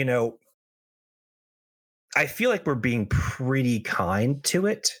 you know, I feel like we're being pretty kind to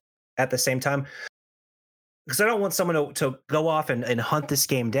it at the same time. Because I don't want someone to go off and hunt this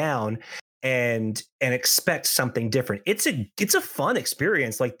game down and expect something different. It's a fun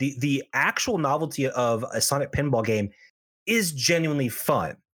experience. Like the actual novelty of a Sonic pinball game is genuinely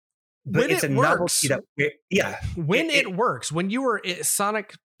fun. But when it's a novelty that, when it works, when you were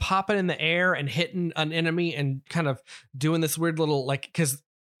Sonic popping in the air and hitting an enemy and kind of doing this weird little, like, because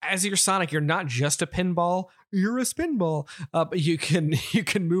as you're Sonic, you're not just a pinball, you're a spinball. But you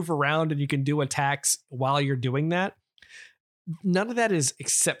can move around and you can do attacks while you're doing that. None of that is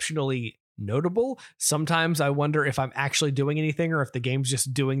exceptionally notable. Sometimes I wonder if I'm actually doing anything or if the game's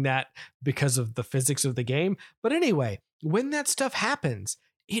just doing that because of the physics of the game. But anyway, when that stuff happens,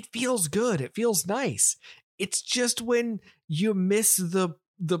 it feels good. It feels nice. It's just when you miss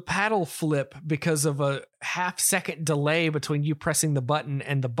the paddle flip because of a half-second delay between you pressing the button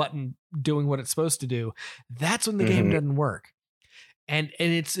and the button doing what it's supposed to do, that's when the game doesn't work. And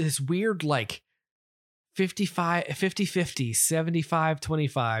it's this weird, like, 55, 50-50,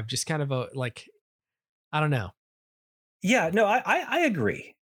 75-25, just kind of a like, I don't know. Yeah, no, I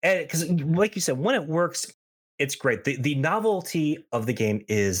agree. And because like you said, when it works, it's great. The novelty of the game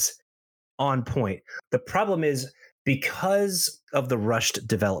is on point. The problem is because of the rushed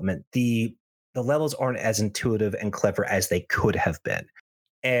development, the levels aren't as intuitive and clever as they could have been.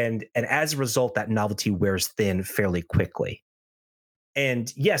 And as a result, that novelty wears thin fairly quickly.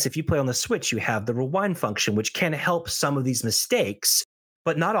 And yes, if you play on the Switch, you have the rewind function, which can help some of these mistakes,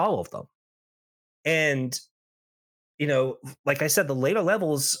 but not all of them. And, like I said, the later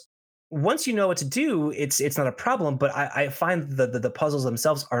levels, once you know what to do, it's not a problem. But I find the puzzles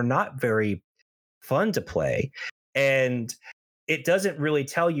themselves are not very fun to play. And it doesn't really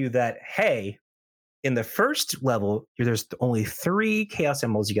tell you that, hey, in the first level, there's only 3 chaos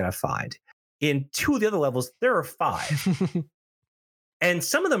emeralds you gotta find. In 2 of the other levels, there are 5. And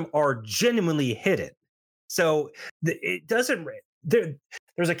some of them are genuinely hidden. So it doesn't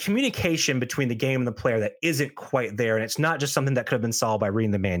there's a communication between the game and the player that isn't quite there, and it's not just something that could have been solved by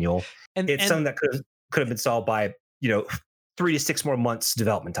reading the manual. It's something that could have been solved by 3 to 6 more months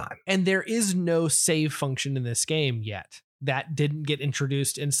development time. And there is no save function in this game yet. That didn't get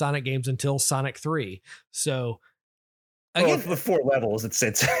introduced in Sonic games until Sonic 3. So again, with 4 levels, it's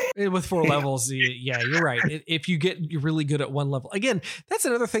with 4 levels, yeah, you're right. If you get really good at one level, again, that's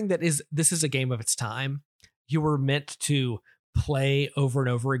another thing this is a game of its time. You were meant to play over and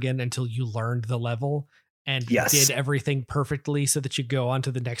over again until you learned the level and did everything perfectly so that you go on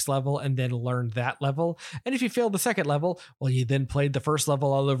to the next level and then learned that level. And if you failed the second level, well, you then played the first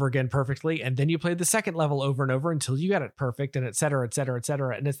level all over again perfectly. And then you played the second level over and over until you got it perfect, and et cetera, et cetera, et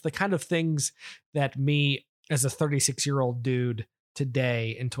cetera. And it's the kind of things that me as a 36-year-old dude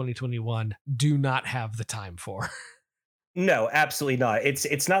today in 2021 do not have the time for. No, absolutely not.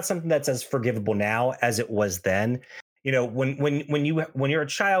 It's not something that's as forgivable now as it was then. When you're a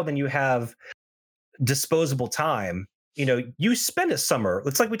child and you have disposable time, you spend a summer.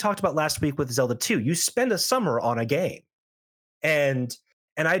 It's like we talked about last week with Zelda 2. You spend a summer on a game. And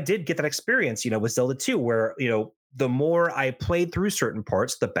I did get that experience, with Zelda 2, where, the more I played through certain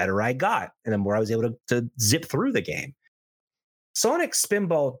parts, the better I got, and the more I was able to zip through the game. Sonic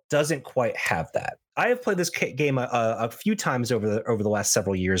Spinball doesn't quite have that. I have played this game a few times over the last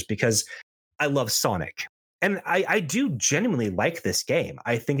several years because I love Sonic, and I do genuinely like this game.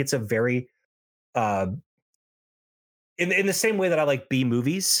 I think it's a very in the same way that I like B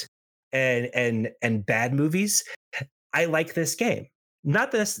movies and bad movies. I like this game.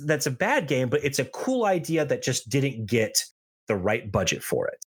 Not that's a bad game, but it's a cool idea that just didn't get the right budget for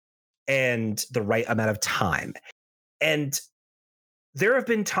it and the right amount of time. And there have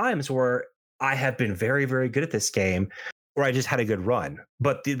been times where I have been very, very good at this game, where I just had a good run.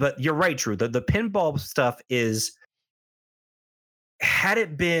 But you're right, Drew. The pinball stuff is, had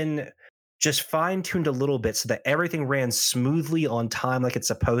it been just fine-tuned a little bit so that everything ran smoothly on time like it's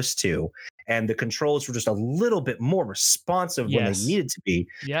supposed to, and the controls were just a little bit more responsive when they needed to be.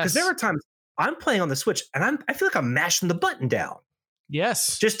 Because there are times I'm playing on the Switch and I feel like I'm mashing the button down.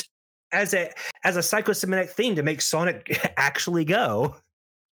 Yes. Just as a psychosemantic theme to make Sonic actually go.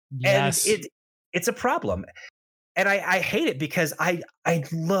 Yes. And it's a problem. And I hate it because I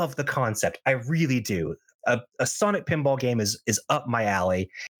love the concept. I really do. A Sonic pinball game is up my alley,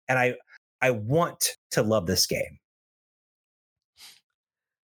 and I want to love this game.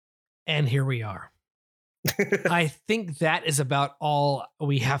 And here we are. I think that is about all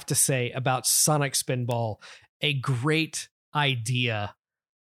we have to say about Sonic Spinball. A great idea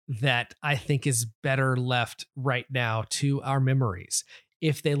that I think is better left right now to our memories.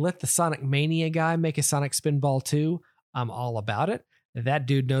 If they let the Sonic Mania guy make a Sonic Spinball 2, I'm all about it. That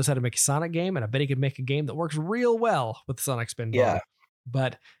dude knows how to make a Sonic game, and I bet he could make a game that works real well with Sonic Spinball. Yeah.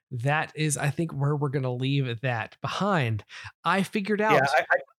 But that is, I think, where we're going to leave that behind. I figured out. Yeah,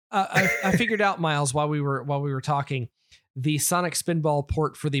 I figured out, Miles, while we were talking, the Sonic Spinball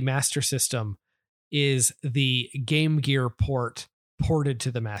port for the Master System is the Game Gear port ported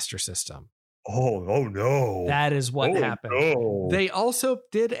to the Master System. Oh no! That is what happened. No. They also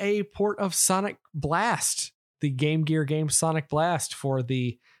did a port of Sonic Blast, the Game Gear game Sonic Blast, for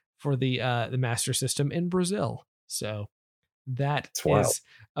the Master System in Brazil. So that is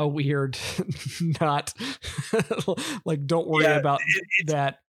a weird, not like, don't worry about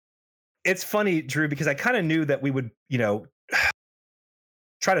that. It's funny, Drew, because I kind of knew that we would,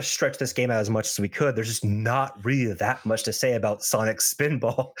 try to stretch this game out as much as we could, there's just not really that much to say about Sonic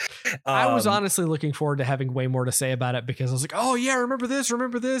Spinball. I was honestly looking forward to having way more to say about it, because I was like, oh yeah, remember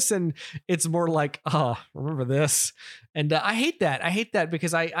this. And it's more like, oh, remember this. And I hate that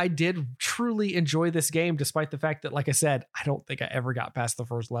because I did truly enjoy this game, despite the fact that, like I said, I don't think I ever got past the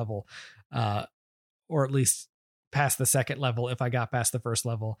first level, or at least past the second level if I got past the first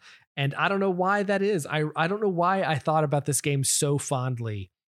level. And I don't know why that is. I don't know why I thought about this game so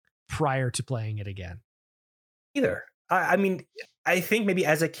fondly prior to playing it again. Either. I mean, I think maybe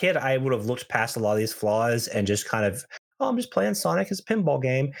as a kid, I would have looked past a lot of these flaws and just kind of, oh, I'm just playing Sonic as a pinball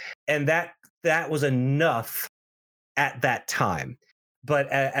game. And that was enough at that time. But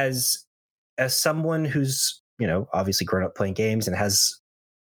as someone who's, obviously grown up playing games and has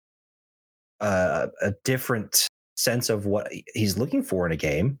a different sense of what he's looking for in a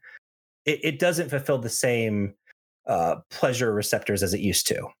game, it doesn't fulfill the same pleasure receptors as it used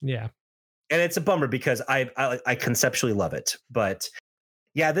to. Yeah. And it's a bummer because I conceptually love it. But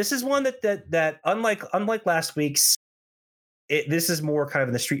yeah, this is one that unlike last week's, this is more kind of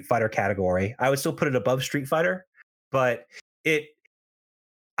in the Street Fighter category. I would still put it above Street Fighter, but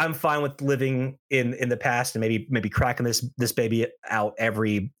I'm fine with living in the past and maybe cracking this baby out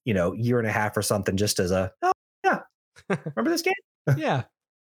every year and a half or something, just as a, oh yeah, remember this game? Yeah.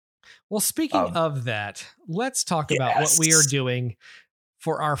 Well, speaking of that, let's talk about what we are doing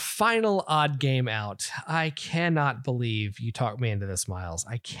for our final odd game out. I cannot believe you talked me into this, Miles.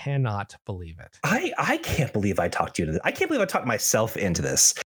 I cannot believe it. I can't believe I talked you into this. I can't believe I talked myself into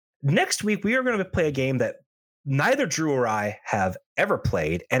this. Next week, we are going to play a game that neither Drew or I have ever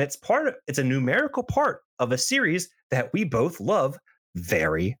played, and it's a numerical part of a series that we both love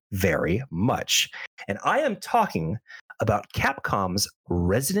very, very much. And I am talking about Capcom's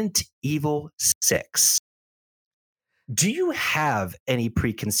Resident Evil 6. Do you have any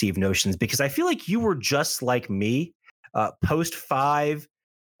preconceived notions? Because I feel like you were just like me, post 5,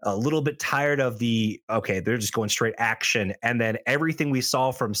 a little bit tired of they're just going straight action. And then everything we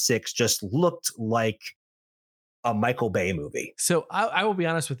saw from 6 just looked like a Michael Bay movie. So I will be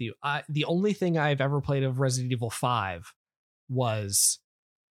honest with you. The only thing I've ever played of Resident Evil 5 was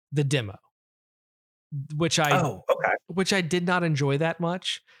the demo, which I did not enjoy that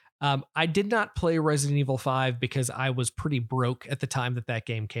much. I did not play Resident Evil 5 because I was pretty broke at the time that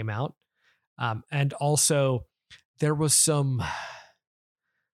game came out. And also there was some,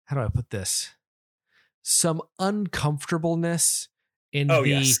 how do I put this? Some uncomfortableness in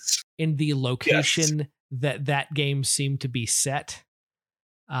the location that game seemed to be set,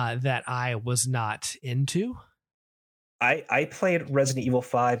 that I was not into. I played Resident Evil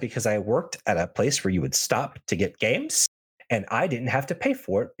 5 because I worked at a place where you would stop to get games, and I didn't have to pay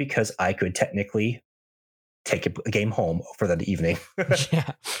for it because I could technically take a game home for that evening.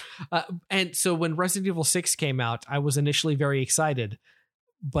 Yeah. And so when Resident Evil 6 came out, I was initially very excited,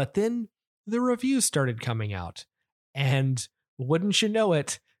 but then the reviews started coming out, and wouldn't you know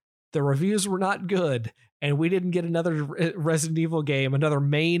it, the reviews were not good, and we didn't get another Resident Evil game, another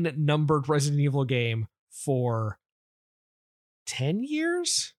main numbered Resident Evil game for 10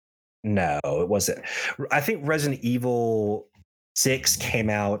 years? No, it wasn't. I think Resident Evil 6 came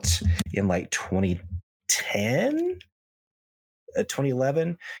out in like 2010,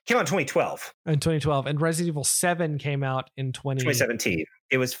 2011. Came out in 2012. In 2012. And Resident Evil 7 came out in 2017.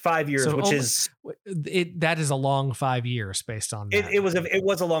 It was 5 years, that is a long 5 years based on that. It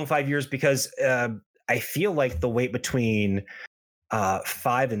was a long 5 years because I feel like the wait between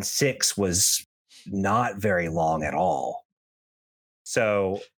 5 and 6 was not very long at all.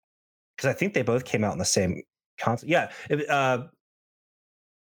 So, because I think they both came out in the same console. Yeah.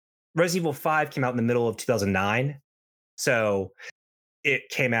 Resident Evil 5 came out in the middle of 2009. So it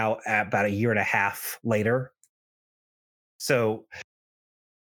came out at about a year and a half later. So,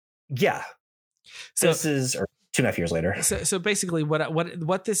 yeah. So this is 2.5 years later. So basically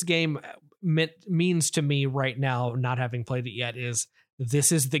what this game means to me right now, not having played it yet, is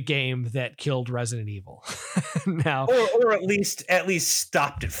this is the game that killed Resident Evil. Now, or at least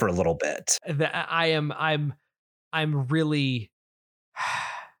stopped it for a little bit. I'm really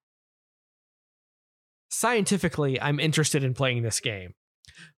scientifically, I'm interested in playing this game.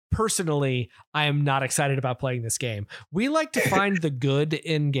 Personally, I am not excited about playing this game. We like to find the good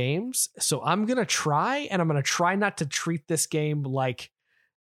in games, so I'm going to try not to treat this game like,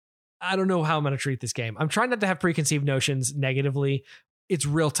 I don't know how I'm going to treat this game. I'm trying not to have preconceived notions negatively. It's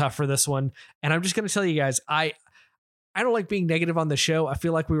real tough for this one. And I'm just going to tell you guys, I don't like being negative on the show. I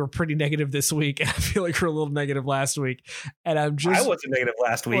feel like we were pretty negative this week. And I feel like we're a little negative last week. And I wasn't negative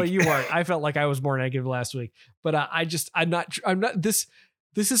last week. Well, you weren't. I felt like I was more negative last week. But I'm not this.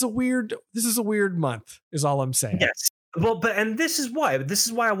 This is a weird month is all I'm saying. Yes. Well, and this is why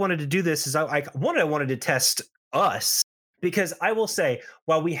I wanted to do this is I wanted to test us, because I will say,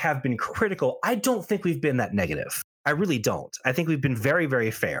 while we have been critical, I don't think we've been that negative. I really don't. I think we've been very,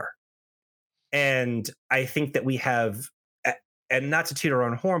 very fair. And I think that we have, and not to toot our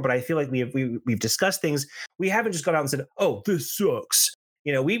own horn, but I feel like we've discussed things. We haven't just gone out and said, "Oh, this sucks."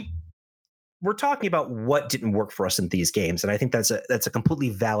 We're talking about what didn't work for us in these games, and I think that's a completely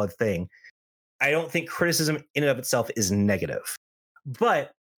valid thing. I don't think criticism in and of itself is negative.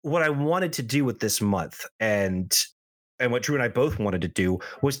 But what I wanted to do with this month, and what Drew and I both wanted to do,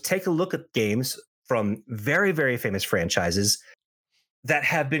 was take a look at games from very, very famous franchises that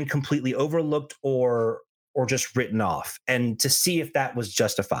have been completely overlooked or just written off, and to see if that was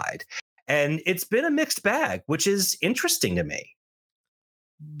justified. And it's been a mixed bag, which is interesting to me.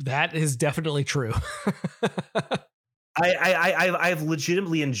 That is definitely true. I've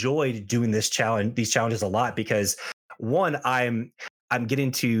legitimately enjoyed doing these challenges a lot, because one, I'm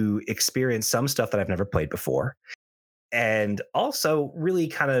getting to experience some stuff that I've never played before, and also really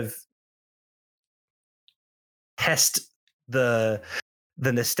kind of test the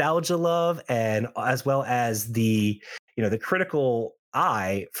nostalgia love, and as well as the critical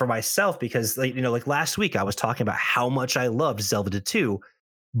eye for myself, because like last week I was talking about how much I loved Zelda 2,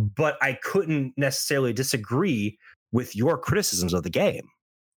 but I couldn't necessarily disagree with your criticisms of the game.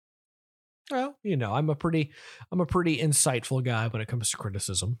 Well, I'm a pretty insightful guy when it comes to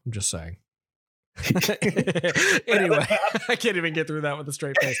criticism. I'm just saying. Anyway, I can't even get through that with a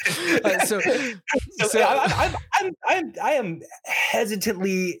straight face. I am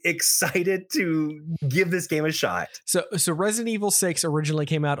hesitantly excited to give this game a shot. So Resident Evil 6 originally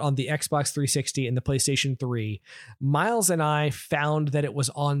came out on the Xbox 360 and the PlayStation 3. Miles and I found that it was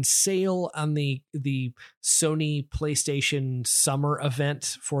on sale on the Sony PlayStation Summer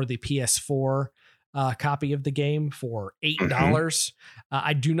event for the PS4 copy of the game for $8.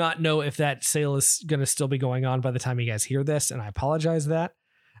 I do not know if that sale is going to still be going on by the time you guys hear this, and I apologize that.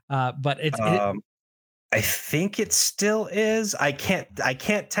 But I think it still is. I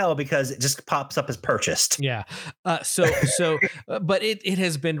can't tell because it just pops up as purchased. Yeah. But it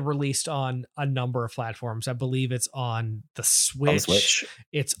has been released on a number of platforms. I believe it's on the Switch.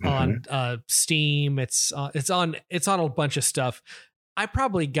 It's on Steam. It's on a bunch of stuff. I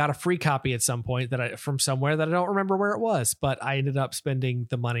probably got a free copy at some point from somewhere that I don't remember where it was, but I ended up spending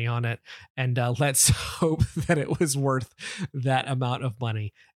the money on it, and let's hope that it was worth that amount of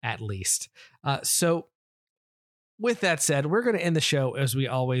money at least. So with that said, we're going to end the show as we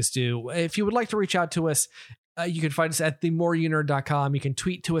always do. If you would like to reach out to us, you can find us at themoreyounerd.com. You can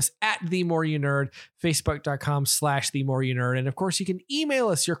tweet to us at themoreyounerd, facebook.com/themoreyounerd. And of course, you can email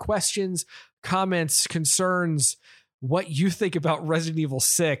us your questions, comments, concerns, what you think about Resident Evil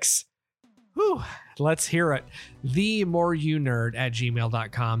 6. Whew, let's hear it.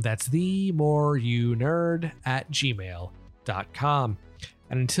 themoreyounerd@gmail.com. That's themoreyounerd@gmail.com.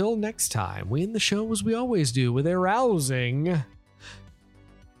 And until next time, we end the show as we always do with a rousing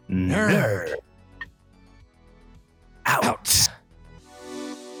nerd out.